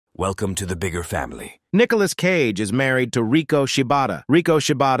Welcome to the bigger family. Nicolas Cage is married to Riko Shibata. Riko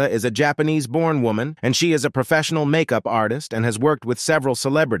Shibata is a Japanese-born woman, and she is a professional makeup artist and has worked with several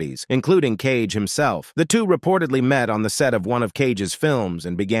celebrities, including Cage himself. The two reportedly met on the set of one of Cage's films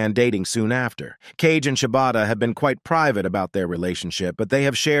and began dating soon after. Cage and Shibata have been quite private about their relationship, but they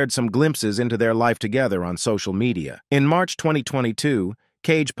have shared some glimpses into their life together on social media. In March 2022,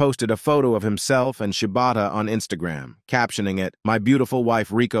 Cage posted a photo of himself and Shibata on Instagram, captioning it, "My beautiful wife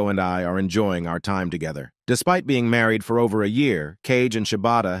Riko and I are enjoying our time together." Despite being married for over a year, Cage and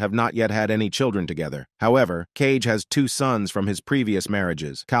Shibata have not yet had any children together. However, Cage has two sons from his previous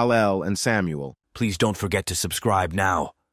marriages, Kal-El and Samuel. Please don't forget to subscribe now.